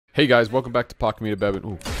Hey guys, welcome back to Park Meter Babin.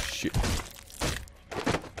 Oh shit.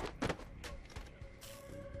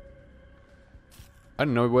 I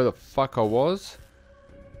don't know where the fuck I was,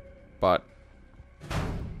 but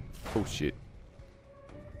oh shit.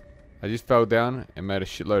 I just fell down and made a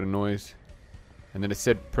shitload of noise. And then it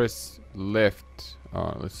said press left.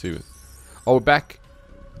 Alright, let's see. Oh, we're back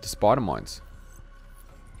to spider mines.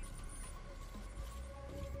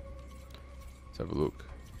 Let's have a look.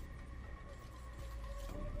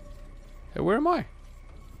 Hey, where am I?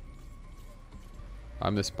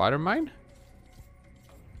 I'm the spider mine?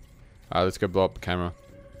 Alright, let's go blow up the camera.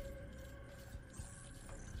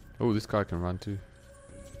 Oh, this guy can run too.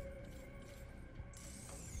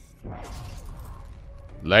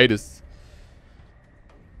 Latest.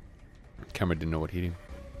 Camera didn't know what hit him.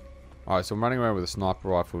 Alright, so I'm running around with a sniper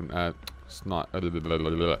rifle. A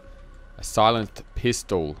silent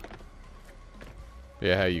pistol.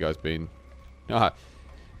 Yeah, how you guys been?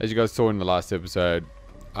 As you guys saw in the last episode,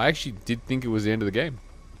 I actually did think it was the end of the game.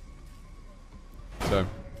 So,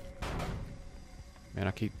 man,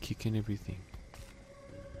 I keep kicking everything.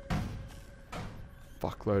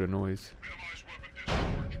 Fuckload of noise.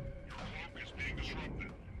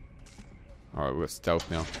 Alright, we've got stealth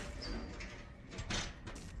now.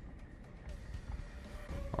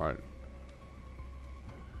 Alright.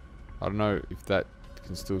 I don't know if that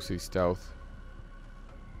can still see stealth.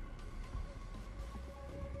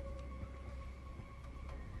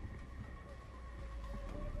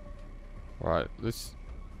 Alright, let's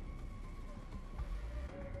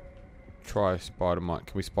try spider mine.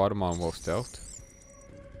 Can we spider mine while stealthed?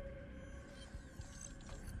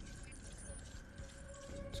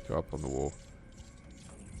 Let's go up on the wall.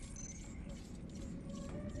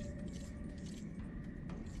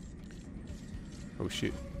 Oh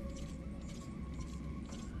shit.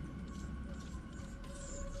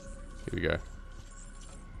 Here we go.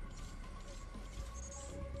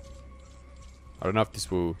 I don't know if this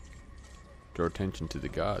will draw attention to the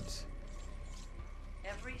guards.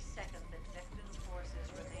 Every second that Vektan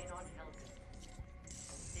forces remain on Helghan,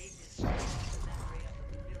 they destroy the memory of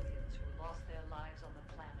the millions who lost their lives on the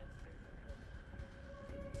planet.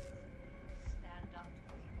 Stand up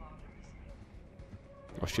to the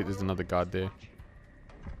father's. Oh shit, there's another guard there.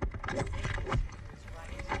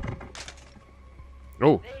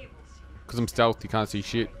 Oh! Because I'm stealth, you can't see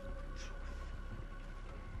shit.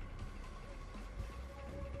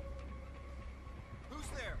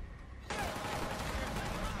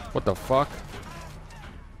 What the fuck?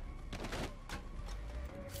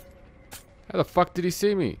 How the fuck did he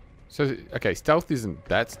see me? So, okay, stealth isn't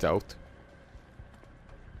that stealth.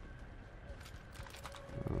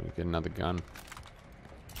 Oh, we get another gun.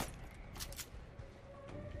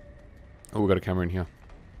 Oh, we got a camera in here.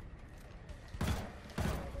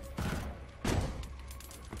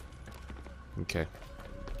 Okay.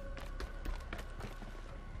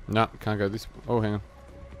 No, can't go this. Oh, hang on.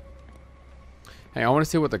 Hey, I want to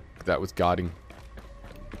see what that was guarding.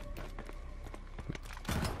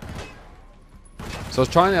 So I was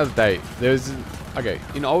trying the other day. There's okay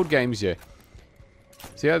in old games, yeah.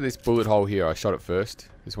 See how this bullet hole here? I shot it first.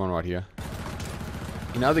 This one right here.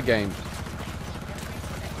 In other games,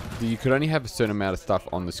 you could only have a certain amount of stuff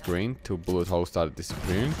on the screen till bullet holes started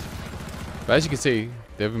disappearing. But as you can see,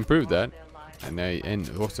 they've improved that,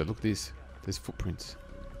 and also look at this. There's footprints.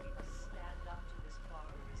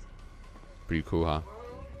 Pretty cool, huh?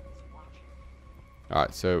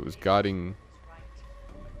 Alright, so it was guarding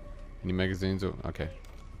any magazines or okay.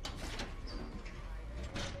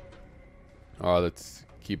 Alright, let's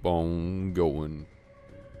keep on going.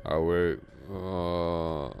 Alright,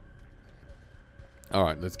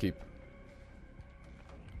 alright, let's keep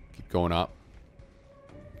going up.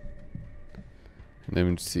 And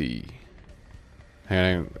then see.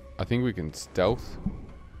 Hang on, I think we can stealth.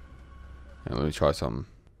 And let me try something.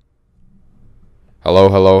 Hello,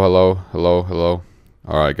 hello, hello, hello, hello.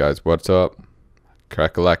 Alright guys, what's up?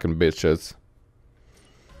 Crack-a-lackin' bitches.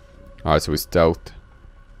 Alright, so we stealthed.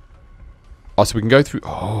 Oh, so we can go through.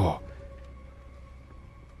 Oh.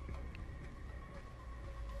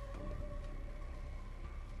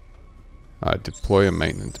 Alright, deploy a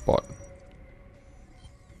maintenance bot.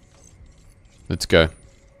 Let's go.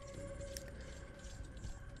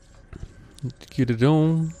 Let's get it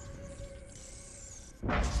on.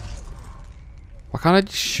 Why can't I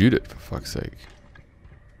just shoot it, for fuck's sake?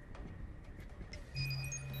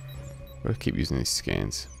 Gotta keep using these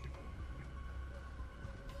scans.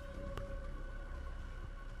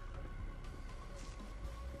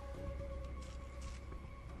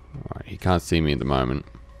 Alright, he can't see me at the moment.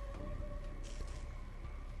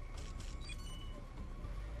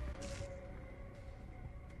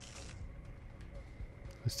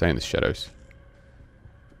 Let's stay in the shadows.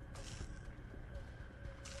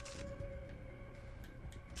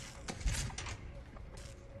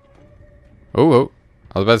 Oh, oh.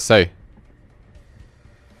 I was about to say.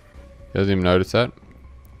 He doesn't even notice that.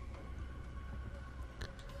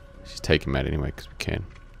 Just take him out anyway, because we can.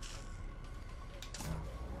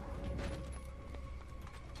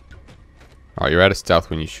 Alright, you're out of stealth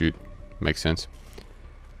when you shoot. Makes sense.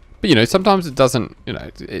 But, you know, sometimes it doesn't, you know,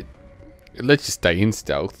 it lets you stay in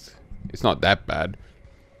stealth. It's not that bad.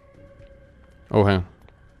 Oh, hang on.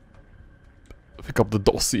 Pick up the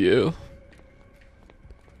dossier.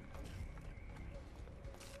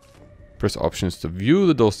 Press options to view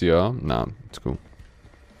the dossier. Nah, it's cool.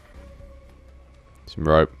 Some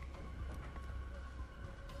rope.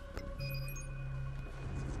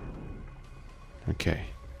 Okay.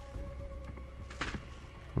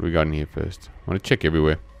 What do we got in here first? I want to check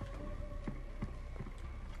everywhere.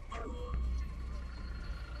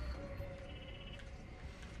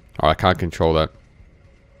 Oh, I can't control that.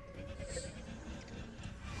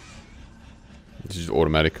 This is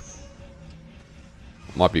automatic.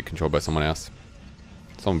 Might be controlled by someone else.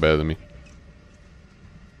 Someone better than me.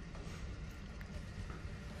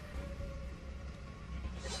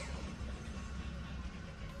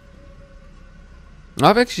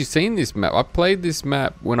 I've actually seen this map. I played this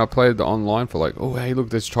map when I played the online for like, oh hey look,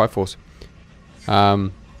 there's Triforce.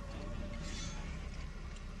 When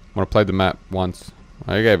I played the map once,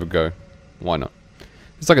 I gave it a go. Why not?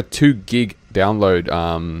 It's like a 2 gig download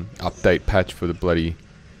update patch for the bloody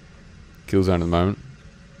Killzone at the moment.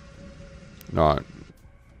 No,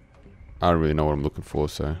 I don't really know what I'm looking for,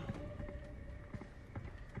 so.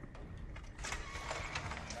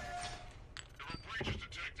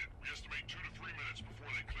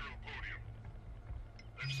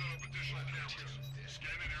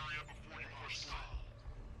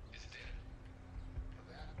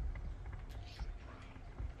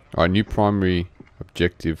 Alright, new primary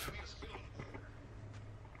objective.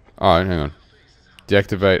 Alright, hang on.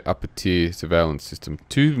 Deactivate upper tier surveillance system.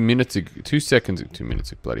 2 minutes, 2 seconds, 2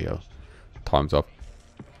 minutes, bloody hell. Time's up.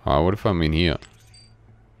 Alright, what if I'm in here?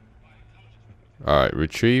 Alright,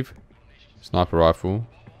 retrieve. Sniper rifle.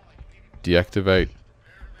 Deactivate.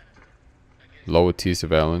 Lower tier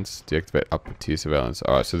surveillance. Deactivate upper tier surveillance.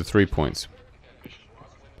 Alright, so the 3 points.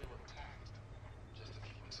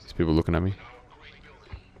 There's people looking at me.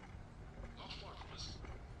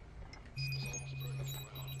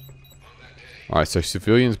 Alright, so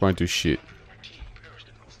civilians won't do shit.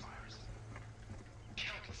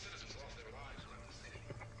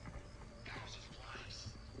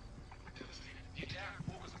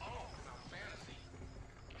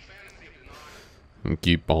 And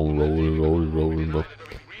keep on rolling, bro.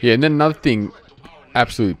 Yeah, and then another thing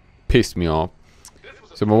absolutely pissed me off.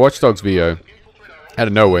 So my Watch Dogs video, out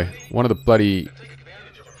of nowhere, one of the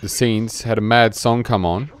scenes had a mad song come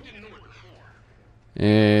on.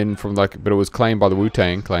 And from like, but it was claimed by the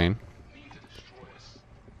Wu-Tang Clan.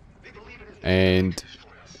 And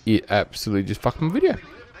it absolutely just fucked my video.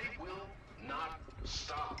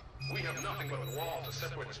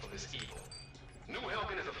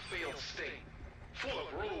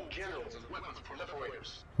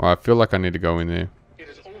 Well, I feel like I need to go in there. It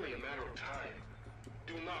is only a matter of time.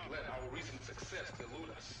 Do not let our recent success delude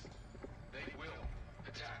us. They will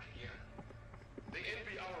attack again. They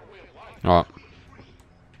envy our way of life. Alright.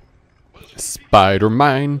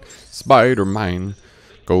 Spider-Man, Spider-Man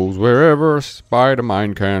goes wherever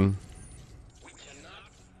Spider-Man can. We cannot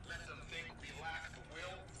let them think we lack the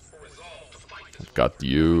will or resolve to fight this. I've got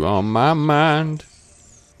you on my mind.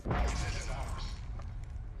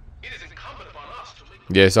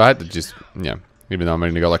 Yeah, so I had to just, yeah, even though I'm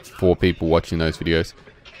only got like 4 people watching those videos,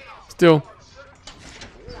 still,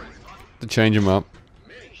 to change them up.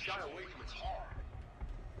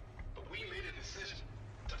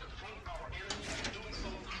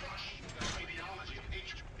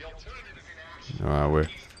 Alright, we're,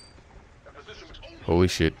 holy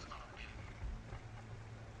shit.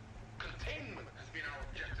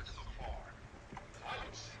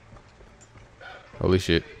 Holy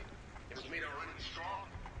shit.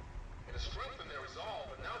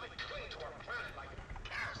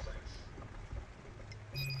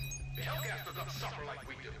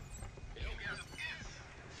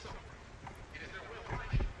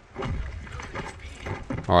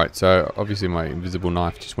 Alright, so obviously my invisible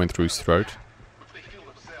knife just went through his throat.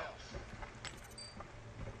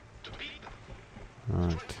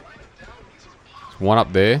 Alright. There's one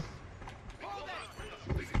up there.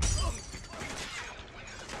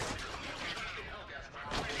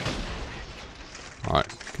 Alright,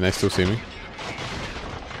 can they still see me?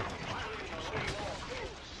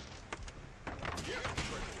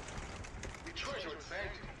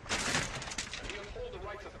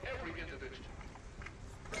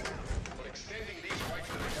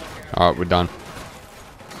 Alright, we're done.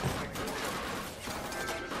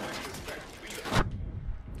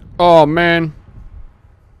 Oh, man.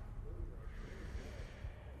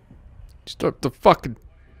 Stop the fucking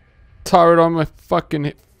turret on my fucking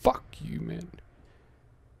head. Fuck you, man.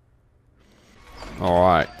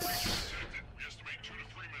 Alright.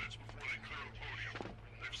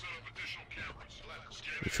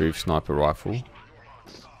 Retrieve sniper rifle.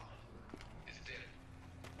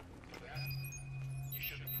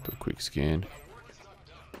 Do a quick scan.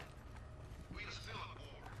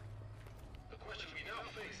 The question we now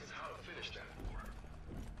face is how to finish that war.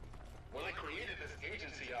 When I created this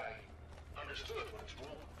agency, I understood what its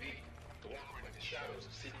role would be: to operate in the shadows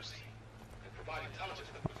of secrecy and provide intelligence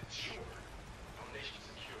that would ensure our nation's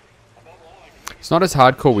security. Above all, It's not as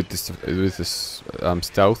hardcore with this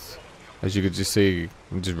stealth, as you could just see.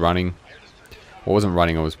 I'm just running. I wasn't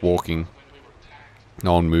running, I was walking.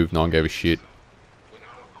 No one moved, no one gave a shit.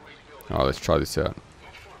 Alright, let's try this out.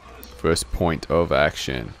 First point of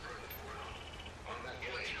action.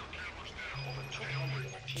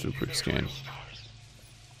 Just a quick scan.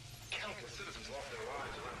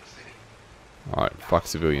 Alright, fuck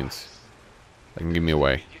civilians. They can give me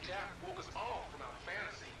away.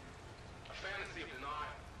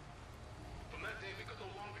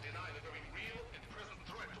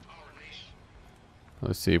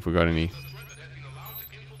 Let's see if we got any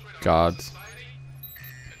guards.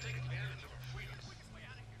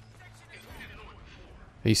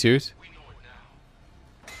 Are you serious?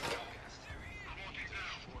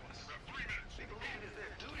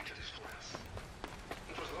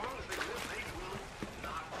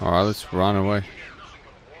 Alright, let's run away.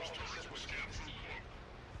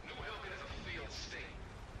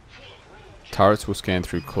 Turrets will scan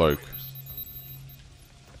through cloak.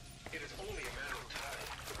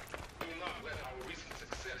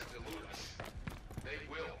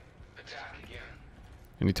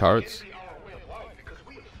 Any turrets?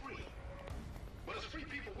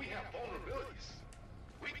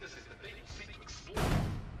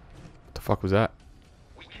 What the fuck was that?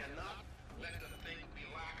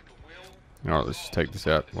 Alright, let's just take this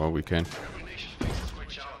out while we can.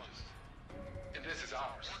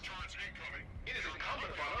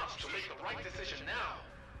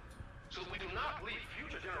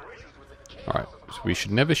 Alright, so we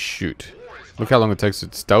should never shoot. Look how long it takes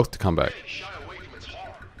its stealth to come back.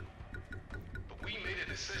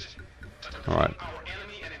 Alright.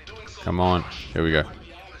 Come on. Here we go.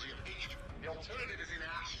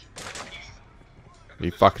 Are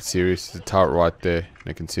you fucking serious? There's a turret right there.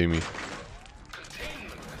 They can see me.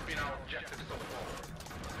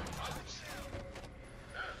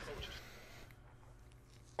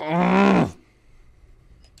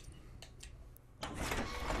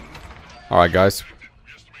 Alright guys.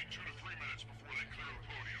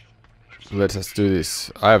 Let us do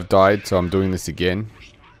this. I have died, so I'm doing this again.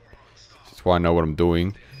 That's why I know what I'm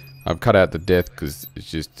doing. I've cut out the death because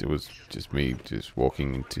it was just me just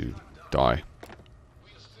walking to die.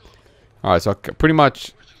 Alright, so pretty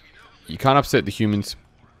much you can't upset the humans.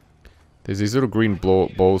 There's these little green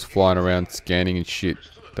balls flying around scanning and shit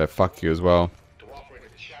that fuck you as well.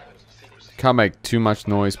 Can't make too much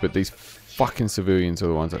noise, but these fucking civilians are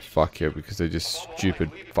the ones that fuck you because they're just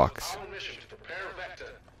stupid fucks.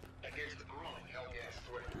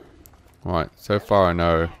 Alright, so far I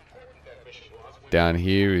know down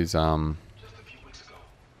here is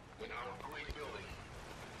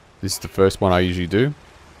this is the first one I usually do.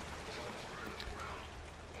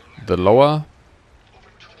 The lower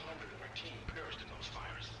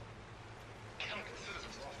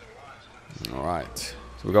alright,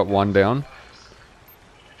 so we got one down.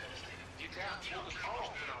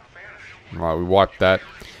 Alright, we wiped that.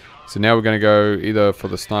 So now we're going to go either for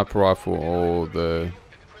the sniper rifle or the...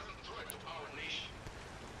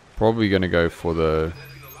 Probably going to go for the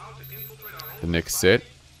next set.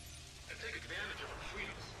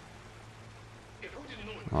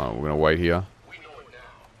 Alright, we're going to wait here.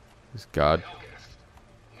 This guard.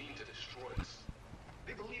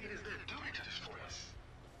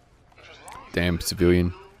 Damn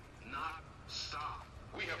civilian.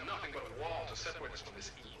 We have nothing but a wall to separate us from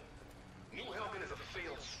this evil. New Helghan is a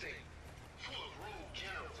failed state, full of rogue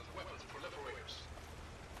generals and weapons proliferators.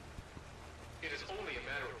 It is only a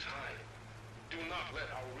matter of time. Do not let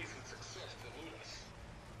our recent success delude us.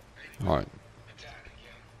 Alright.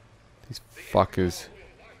 These fuckers.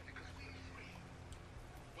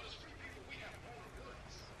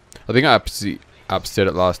 I think I upset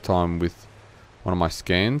it last time with one of my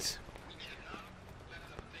scans.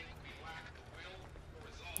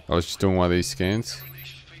 I was just doing one of these scans,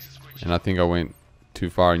 and I think I went too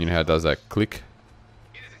far, and you know how it does that click?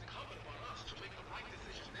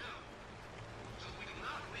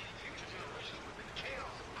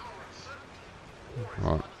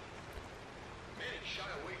 Right.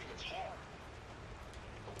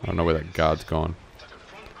 I don't know where that guard's gone.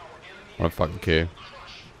 I don't fucking care.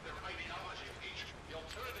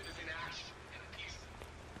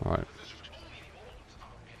 Alright.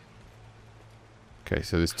 Okay,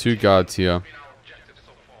 so there's 2 guards here.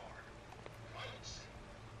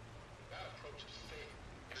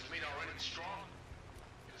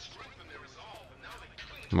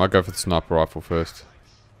 I might go for the sniper rifle first.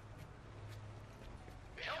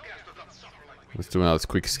 Let's do another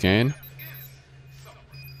quick scan.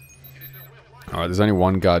 Alright, there's only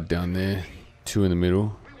 1 guard down there. 2 in the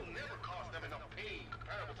middle.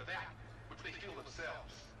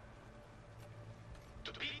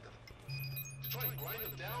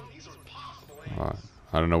 Alright,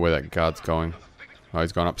 I don't know where that guard's going. Oh,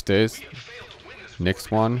 he's gone upstairs.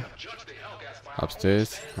 Next one.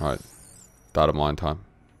 Upstairs. Alright, data mine time.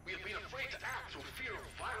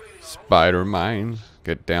 Spider mine.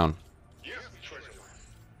 Get down.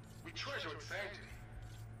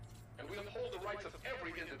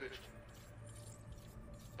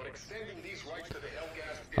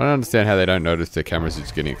 I don't understand how they don't notice their cameras are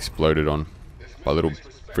just getting exploded on by little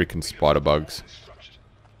freaking spider bugs.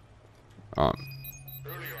 Earlier I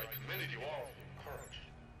commended you all for your courage.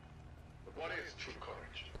 But what is true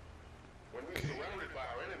courage? When we're surrounded by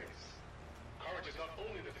our enemies, courage is not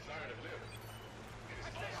only the desire to live, it is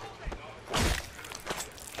also the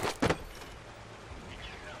knowledge.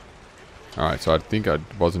 Alright, so I think I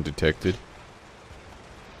wasn't detected.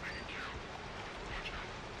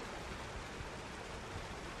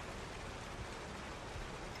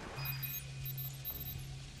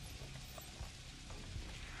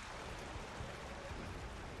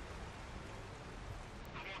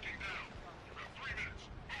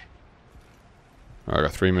 I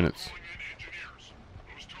got 3 minutes.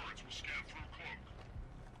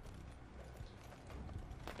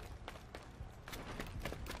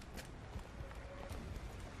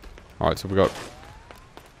 Alright, so we got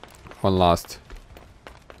 1 last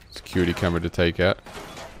security camera to take out.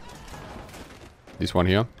 This one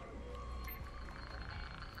here.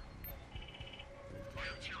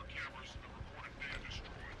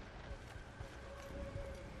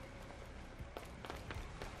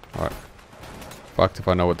 Alright. Fucked if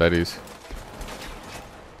I know what that is.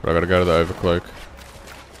 But I gotta go to the overcloak.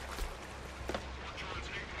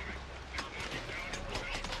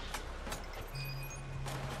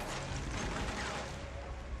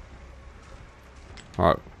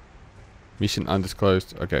 Alright. Mission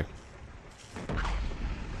undisclosed. Okay. I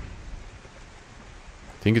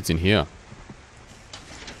think it's in here.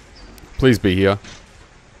 Please be here.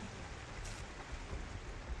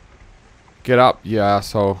 Get up, you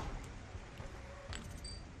asshole.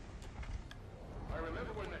 I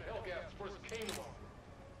remember when the Helghast first came along.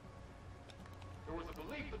 There was a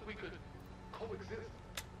belief that we could coexist.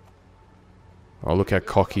 Oh, look how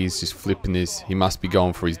cocky he's just flipping this. He must be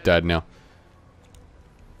going for his dad now.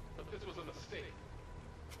 But this was a mistake.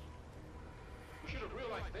 We should have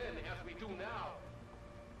realized then, as we do now,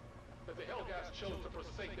 that the Helghast chose to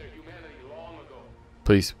forsake their humanity long ago.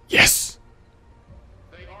 Please. Yes!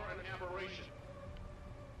 They are an aberration.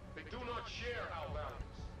 They do not share our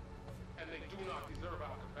values, and they do not deserve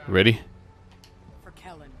our compassion. Ready? For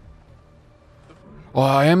Kellen. Oh,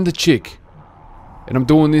 I am the chick. And I'm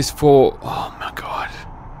doing this for... Oh my god.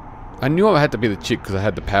 I knew I had to be the chick because I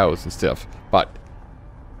had the powers and stuff. But...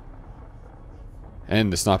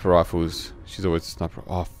 And the sniper rifles. She's always a sniper.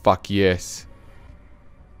 Oh, fuck yes.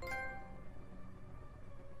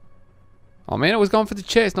 Oh man, I was going for the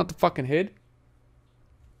chest, not the fucking head.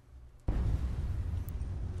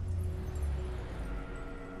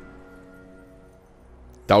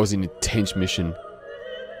 That was an intense mission.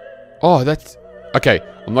 Oh, that's... Okay,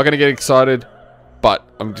 I'm not going to get excited, but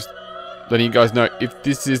I'm just letting you guys know, if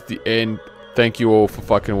this is the end, thank you all for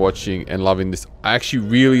fucking watching and loving this. I actually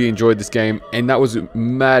really enjoyed this game, and that was a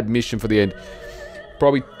mad mission for the end.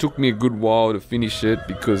 Probably took me a good while to finish it,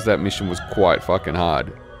 because that mission was quite fucking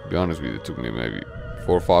hard. To be honest with you, it took me maybe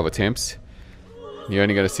 4 or 5 attempts. You're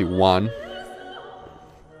only going to see 1.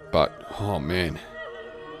 But, oh man.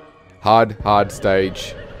 Hard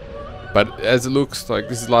stage. But as it looks like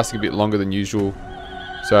this is lasting a bit longer than usual.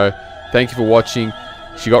 So, thank you for watching.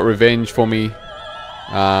 She got revenge for me.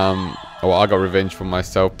 Well, I got revenge for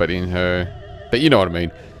myself, but in her... But you know what I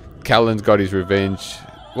mean. Callan's got his revenge.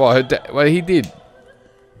 Well, well, he did.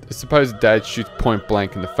 The supposed dad shoots point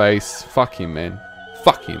blank in the face. Fuck him, man.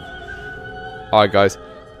 Fuck him. Alright, guys.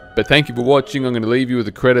 But thank you for watching. I'm going to leave you with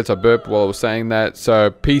the credits. I burped while I was saying that.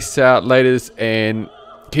 So, peace out, laters, and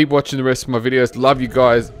keep watching the rest of my videos. Love you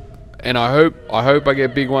guys. And I hope I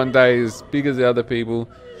get big one day, as big as the other people,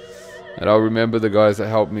 and I'll remember the guys that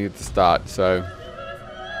helped me at the start. So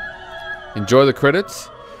enjoy the credits.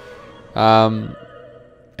 And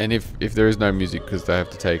if there is no music because they have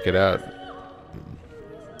to take it out,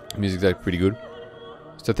 music's actually pretty good.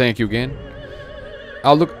 So thank you again.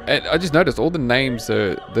 Oh look, I just noticed all the names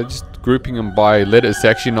they're just grouping them by letters. They're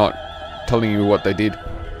actually not telling you what they did.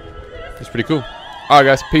 It's pretty cool. Alright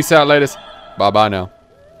guys, peace out, latest. Bye bye now.